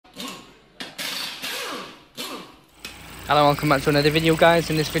Hello, welcome back to another video, guys.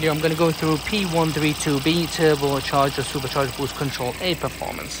 In this video I'm going to go through P132B TurboCharger SuperCharger Boost Control A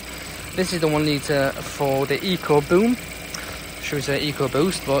performance. This is the 1 litre for the Ecoboost. Should say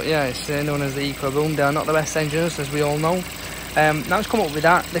Ecoboost, but yeah, it's known as the Ecoboost. They are not the best engines, as we all know. Now it's come up with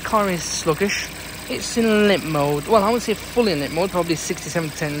that. The car is sluggish. It's in limp mode. Well, I wouldn't say fully in limp mode, probably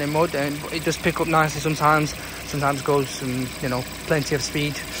 60-70% limp mode. It does pick up nicely sometimes. Sometimes goes plenty of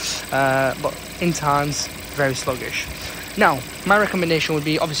speed, but in times very sluggish. Now, my recommendation would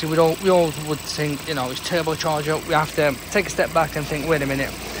be, obviously we all would think, it's turbocharger. We have to take a step back and think, wait a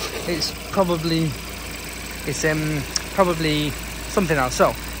minute, it's probably something else.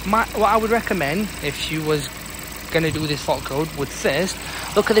 So what I would recommend, if you was going to do this fault code, would first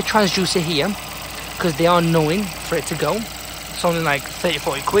look at the transducer here, because they are knowing for it to go. Something like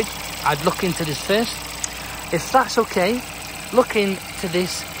 30-40 quid. I'd look into this first. If that's okay, look into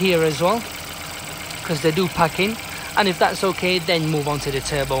this here as well, because they do pack in. And if that's okay, then move on to the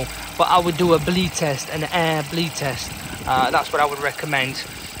turbo. But I would do a bleed test, an air bleed test. That's what I would recommend,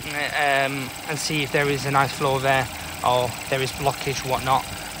 and see if there is a nice flow there or there is blockage, whatnot.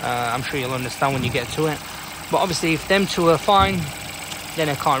 I'm sure you'll understand when you get to it. But obviously, if them two are fine, then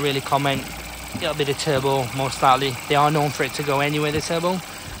I can't really comment. It'll be the turbo, most likely. They are known for it to go anyway, the turbo.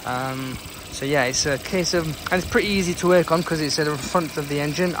 So yeah, it's a case of, and it's pretty easy to work on because it's at the front of the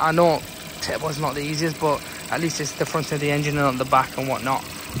engine. I know turbo's not the easiest, but at least it's the front of the engine and not the back and whatnot.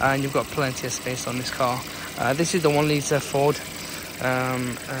 And you've got plenty of space on this car. This is the 1 litre Ford.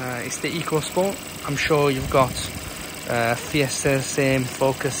 It's the EcoSport. I'm sure you've got Fiesta, same,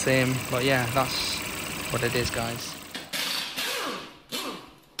 Focus, same. But yeah, that's what it is, guys.